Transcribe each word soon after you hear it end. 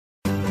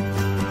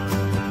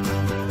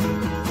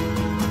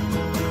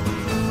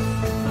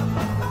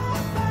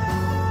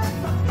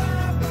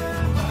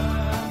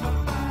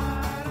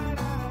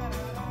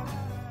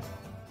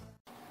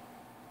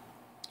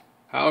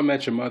I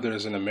Met Your Mother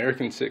is an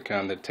American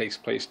sitcom that takes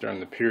place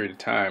during the period of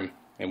time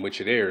in which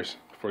it airs.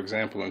 For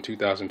example, in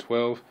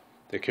 2012,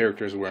 the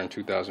characters were in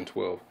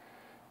 2012.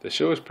 The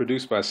show is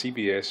produced by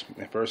CBS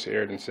and first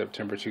aired in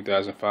September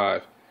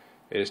 2005.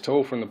 It is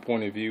told from the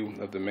point of view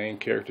of the main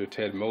character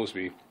Ted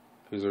Mosby,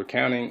 who is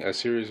recounting a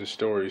series of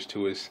stories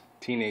to his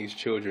teenage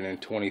children in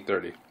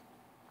 2030.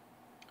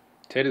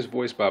 Ted is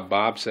voiced by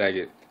Bob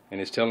Saget and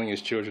is telling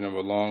his children of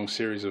a long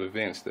series of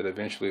events that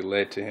eventually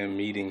led to him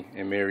meeting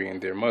and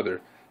marrying their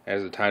mother,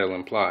 as the title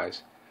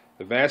implies.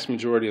 The vast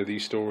majority of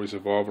these stories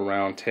revolve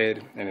around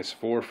Ted and his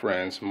four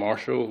friends,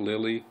 Marshall,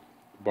 Lily,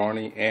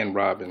 Barney, and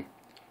Robin,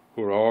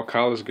 who are all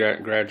college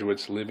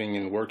graduates living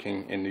and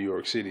working in New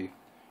York City.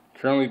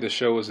 Currently, the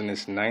show is in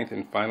its 9th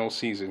and final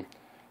season.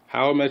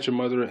 How I Met Your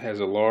Mother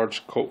has a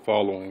large cult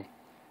following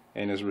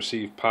and has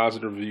received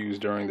positive reviews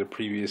during the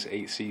previous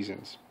 8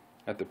 seasons.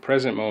 At the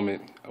present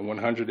moment,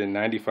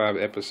 195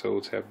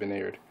 episodes have been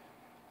aired,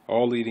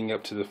 all leading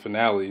up to the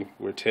finale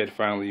where Ted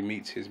finally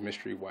meets his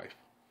mystery wife.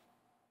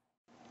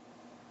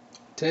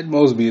 Ted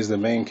Mosby is the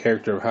main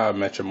character of How I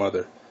Met Your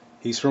Mother.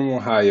 He's from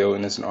Ohio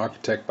and is an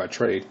architect by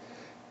trade.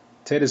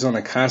 Ted is on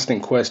a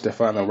constant quest to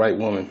find the right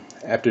woman.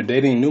 After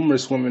dating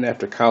numerous women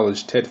after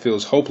college, Ted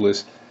feels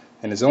hopeless,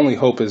 and his only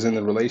hope is in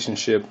the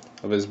relationship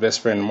of his best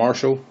friend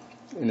Marshall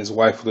and his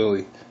wife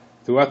Lily.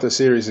 Throughout the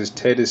series,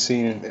 Ted is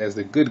seen as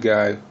the good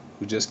guy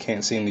who just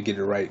can't seem to get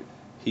it right.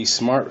 He's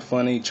smart,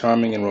 funny,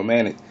 charming, and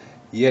romantic,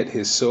 yet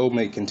his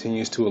soulmate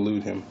continues to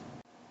elude him.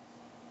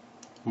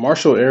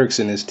 Marshall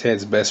Erickson is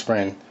Ted's best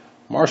friend.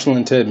 Marshall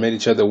and Ted met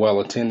each other while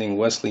attending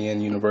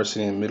Wesleyan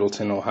University in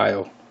Middleton,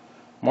 Ohio.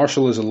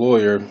 Marshall is a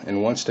lawyer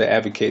and wants to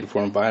advocate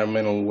for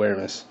environmental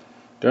awareness.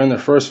 During the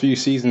first few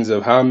seasons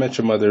of How I Met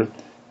Your Mother,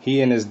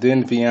 he and his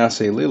then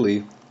fiancée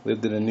Lily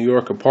lived in a New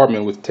York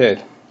apartment with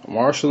Ted.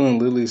 Marshall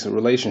and Lily's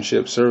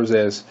relationship serves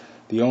as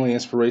the only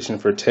inspiration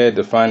for Ted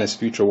to find his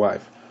future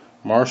wife.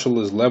 Marshall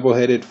is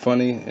level-headed,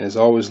 funny, and is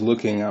always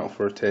looking out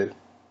for Ted.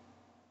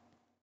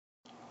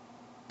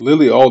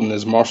 Lily Alden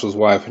is Marshall's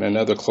wife and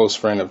another close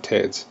friend of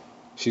Ted's.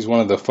 She's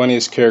one of the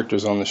funniest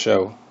characters on the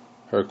show.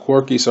 Her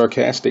quirky,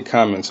 sarcastic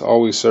comments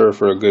always serve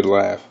for a good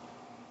laugh.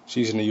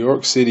 She's a New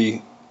York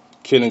City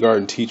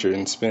kindergarten teacher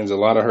and spends a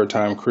lot of her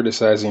time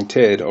criticizing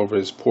Ted over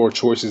his poor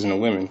choices in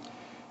women.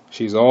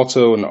 She's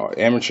also an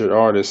amateur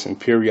artist and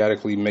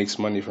periodically makes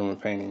money from her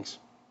paintings.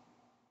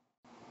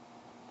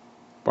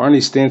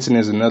 Barney Stinson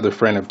is another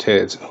friend of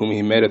Ted's, whom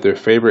he met at their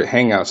favorite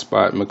hangout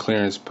spot,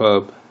 McLaren's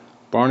Pub.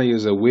 Barney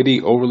is a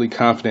witty, overly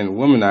confident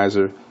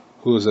womanizer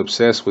who is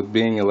obsessed with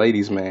being a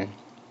ladies' man.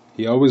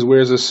 He always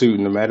wears a suit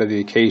no matter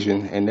the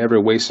occasion and never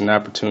wastes an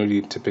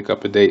opportunity to pick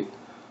up a date.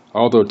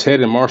 Although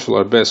Ted and Marshall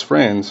are best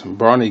friends,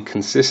 Barney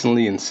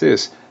consistently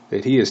insists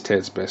that he is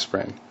Ted's best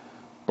friend.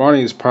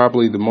 Barney is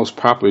probably the most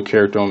popular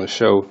character on the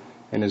show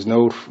and is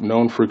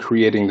known for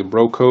creating the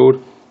bro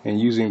code and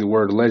using the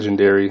word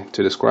legendary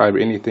to describe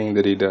anything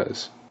that he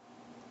does.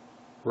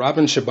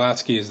 Robin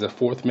Scherbatsky is the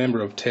 4th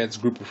member of Ted's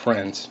group of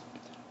friends.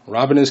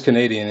 Robin is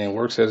Canadian and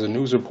works as a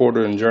news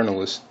reporter and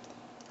journalist.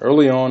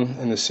 Early on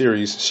in the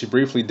series, she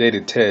briefly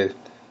dated Ted,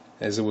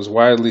 as it was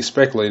widely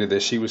speculated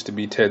that she was to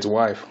be Ted's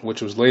wife,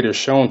 which was later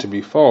shown to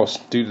be false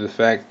due to the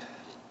fact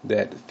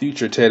that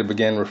future Ted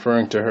began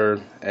referring to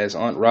her as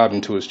Aunt Robin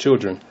to his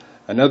children.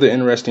 Another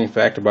interesting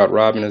fact about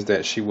Robin is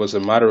that she was a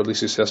moderately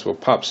successful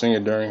pop singer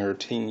during her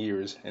teen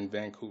years in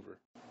Vancouver.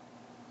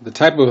 The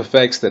type of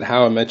effects that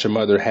How I Met Your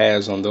Mother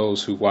has on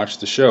those who watch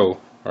the show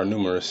are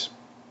numerous.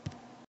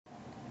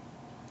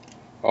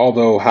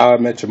 Although How I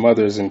Met Your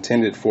Mother is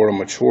intended for a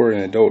mature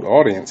and adult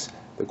audience,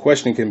 the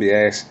question can be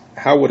asked,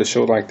 how would a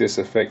show like this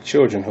affect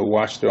children who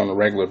watch it on a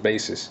regular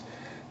basis?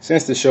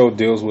 Since the show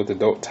deals with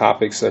adult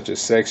topics such as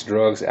sex,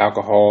 drugs,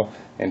 alcohol,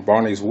 and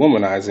Barney's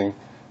womanizing,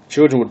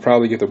 children would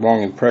probably get the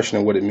wrong impression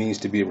of what it means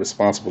to be a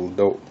responsible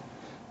adult.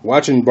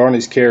 Watching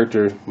Barney's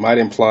character might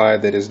imply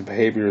that his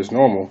behavior is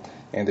normal,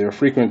 and their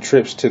frequent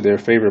trips to their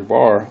favorite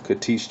bar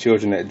could teach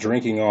children that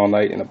drinking all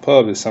night in a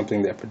pub is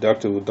something that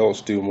productive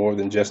adults do more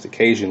than just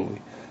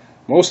occasionally.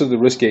 Most of the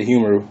risque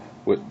humor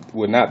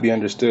would not be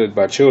understood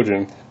by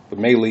children, but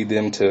may lead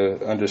them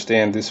to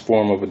understand this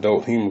form of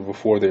adult humor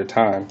before their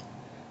time.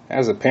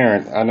 As a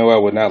parent, I know I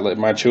would not let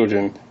my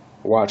children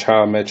watch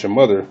How I Met Your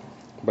Mother,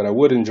 but I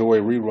would enjoy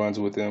reruns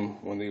with them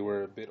when they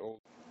were a bit older.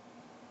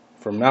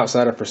 From an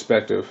outsider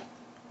perspective,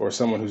 or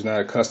someone who's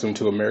not accustomed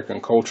to American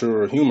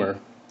culture or humor,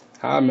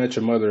 How I Met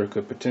Your Mother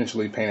could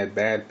potentially paint a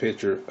bad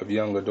picture of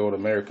young adult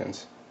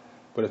Americans.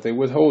 But if they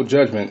withhold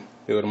judgment,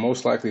 they would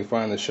most likely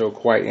find the show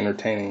quite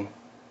entertaining.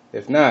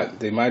 If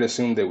not, they might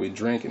assume that we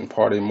drink and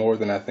party more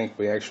than I think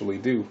we actually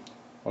do.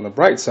 On the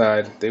bright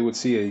side, they would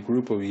see a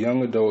group of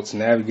young adults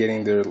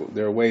navigating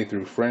their way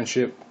through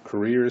friendship,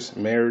 careers,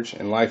 marriage,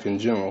 and life in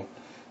general.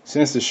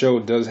 Since the show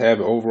does have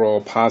an overall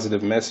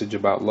positive message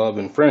about love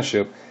and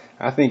friendship,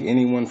 I think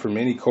anyone from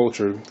any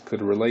culture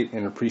could relate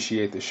and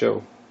appreciate the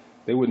show.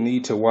 They would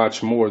need to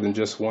watch more than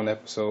just one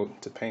episode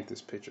to paint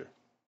this picture.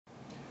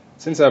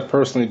 Since I've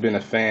personally been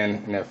a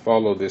fan and have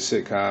followed this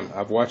sitcom,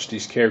 I've watched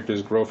these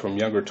characters grow from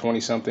younger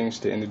 20-somethings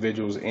to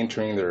individuals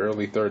entering their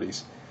early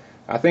 30s.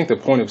 I think the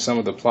point of some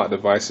of the plot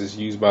devices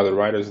used by the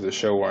writers of the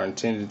show are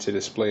intended to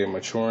display a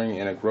maturing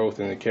and a growth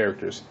in the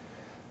characters.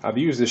 I've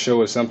used the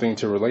show as something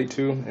to relate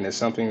to, and it's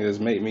something that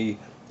has made me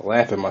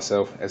laugh at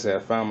myself as I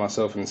have found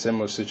myself in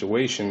similar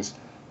situations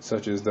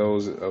such as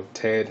those of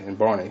Ted and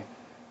Barney.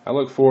 I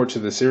look forward to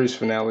the series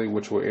finale,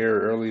 which will air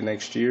early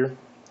next year,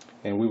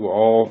 and we will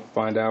all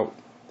find out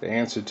the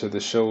answer to the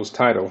show's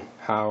title,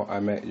 How I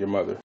Met Your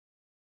Mother.